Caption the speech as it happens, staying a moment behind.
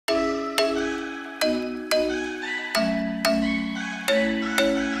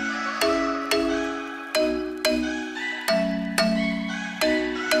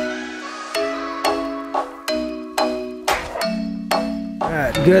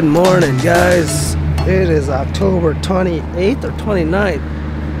Good morning, guys. It is October 28th or 29th,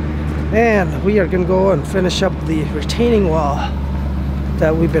 and we are gonna go and finish up the retaining wall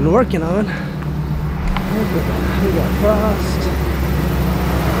that we've been working on. We got frost,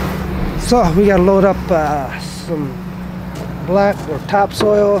 so we gotta load up some black or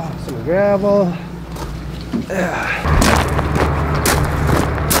topsoil, some gravel.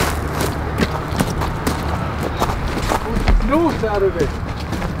 No Saturday.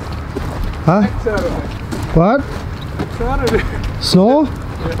 Huh? Next Saturday. What? Saturday. Snow?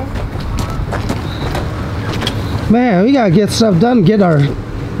 Yeah. Man, we gotta get stuff done, get our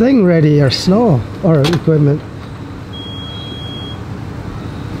thing ready, our snow, or equipment.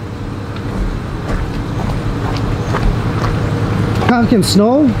 Talking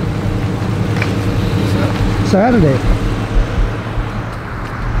snow? Saturday.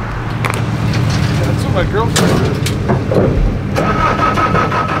 That's what my girlfriend did.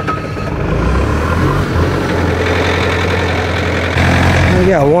 We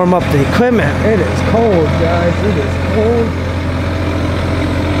gotta warm up the equipment. It is cold, guys. It is cold.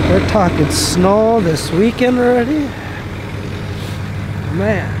 We're talking snow this weekend already.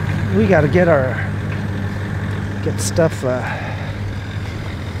 Man, we gotta get stuff,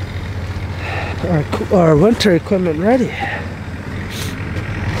 our winter equipment ready.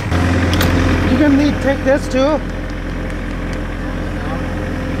 You gonna need to take this too?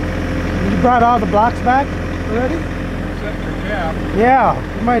 You brought all the blocks back already? Yeah,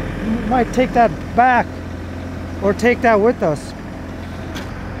 we might take that back or take that with us.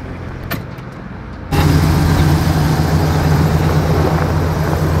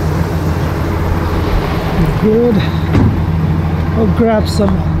 Good. I'll grab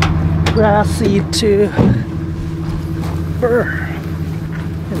some grass seed too. Brr.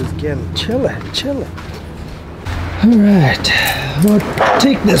 It is getting chilly. Alright, we'll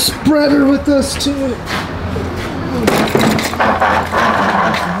take the spreader with us too.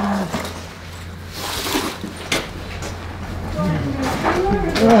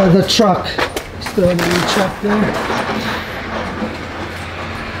 Oh, the truck. Still in the truck there.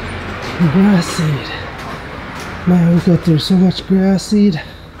 Grass seed. Man, we go through so much grass seed.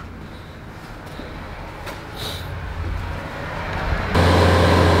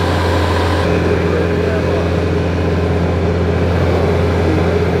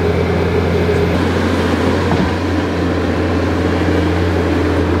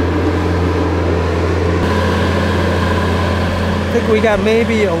 I think we got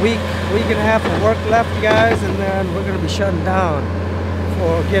maybe a week and a half of work left, guys, and then we're gonna be shutting down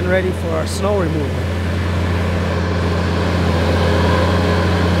for getting ready for our snow removal.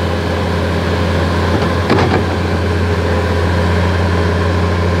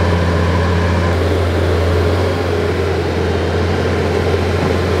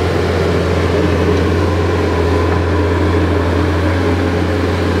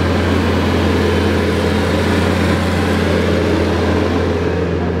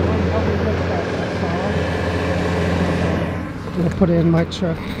 Put it in my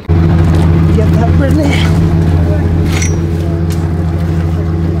truck. Get that, Brittany.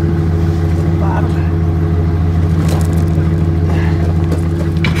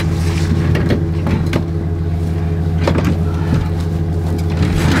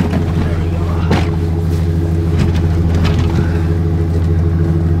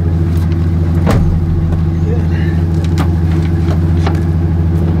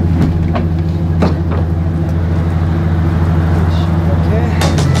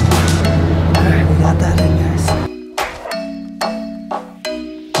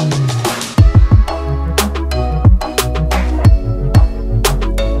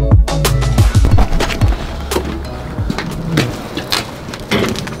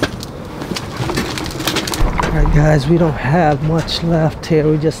 Alright guys, we don't have much left here.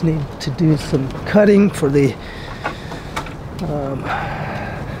 We just need to do some cutting for the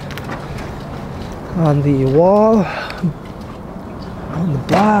on the wall, on the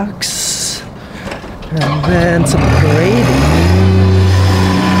blocks, and then some grading.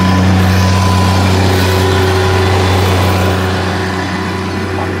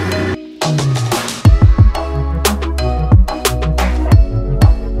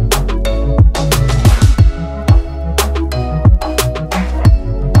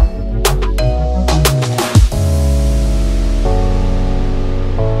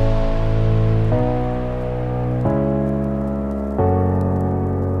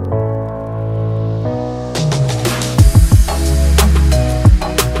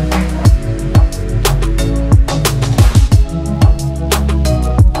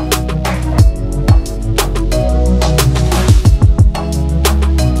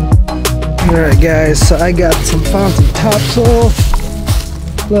 Alright guys, so I found some topsoil.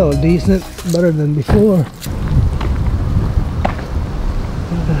 A little decent, better than before.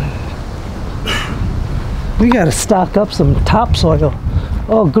 We gotta stock up some topsoil.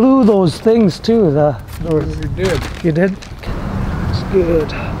 Oh, glue those things too. We did. You did? It's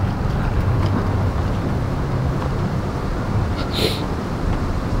good.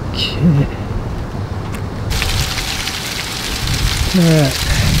 Okay.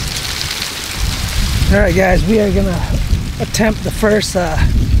 Alright guys, we are gonna attempt the first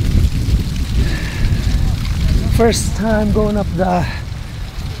time going up the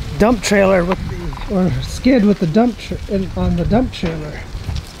dump trailer with or skid with the on the dump trailer.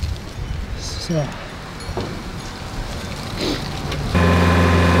 So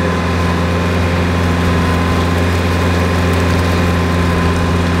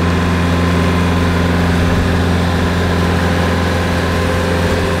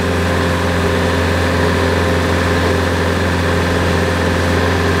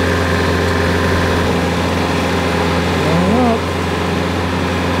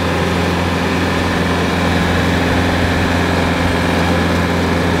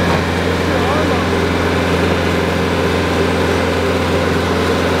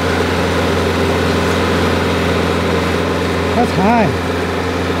that's high.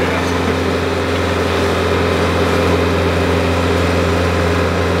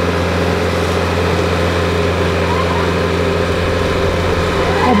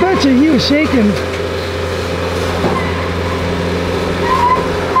 I bet you he was shaking.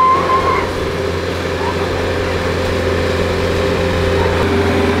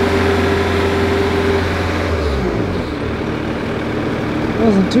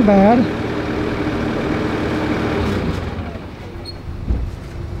 Wasn't too bad.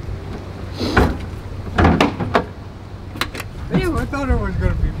 I thought it was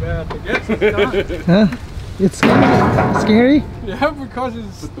going to be bad. I guess it's not. Huh? It's scary? Yeah, because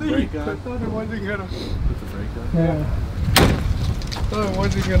it's steep. I thought it wasn't going to. Put the brake on? Yeah. I thought it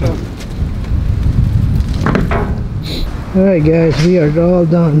wasn't going to. Alright guys, we are all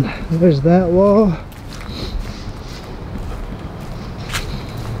done. There's that wall.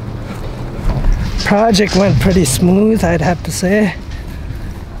 Project went pretty smooth, I'd have to say.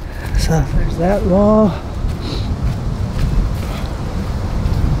 So there's that wall.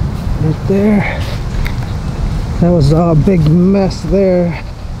 Right there. That was a big mess there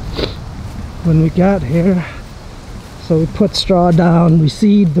when we got here. So we put straw down, we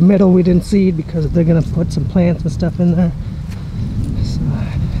seed the middle, we didn't seed because they're gonna put some plants and stuff in there. So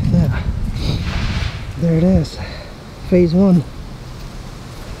yeah, there it is, phase one.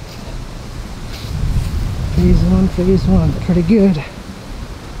 Phase one, pretty good.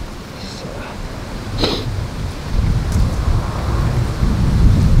 So.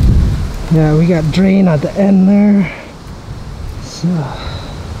 Yeah, we got drain at the end there. So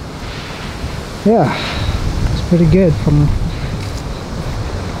yeah, it's pretty good from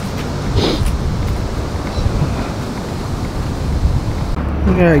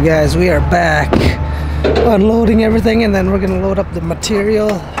Alright guys, we are back unloading everything, and then we're gonna load up the material,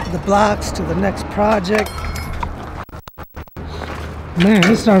 the blocks to the next project. Man,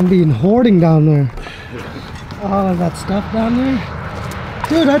 it's starting being hoarding down there. All of that stuff down there.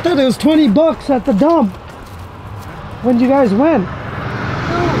 Dude, I thought it was 20 bucks at the dump. When you guys went?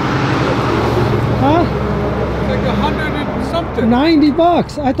 Huh? Like 100 and something. 90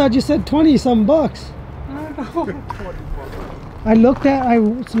 bucks. I thought you said 20 some bucks. I don't know. 20 bucks. I looked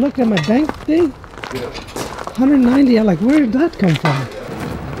at my bank thing. 190. I'm like, where did that come from?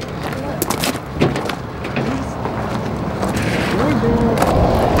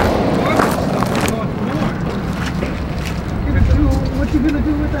 What you gonna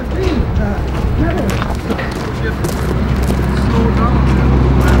do with that thing? Metal. Slow down.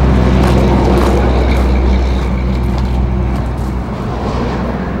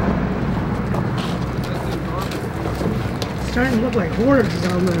 It's starting to look like hordes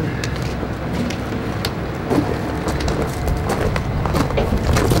down there.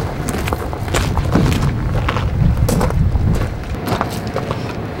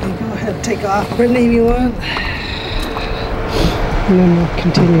 Go ahead, take off, Brittany, if you want. And then we'll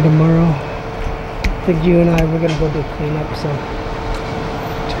continue tomorrow. I think you and I, we're gonna go do cleanup, so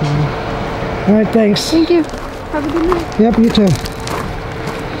tomorrow. Alright, thanks. Thank you. Have a good night. Yep, you too.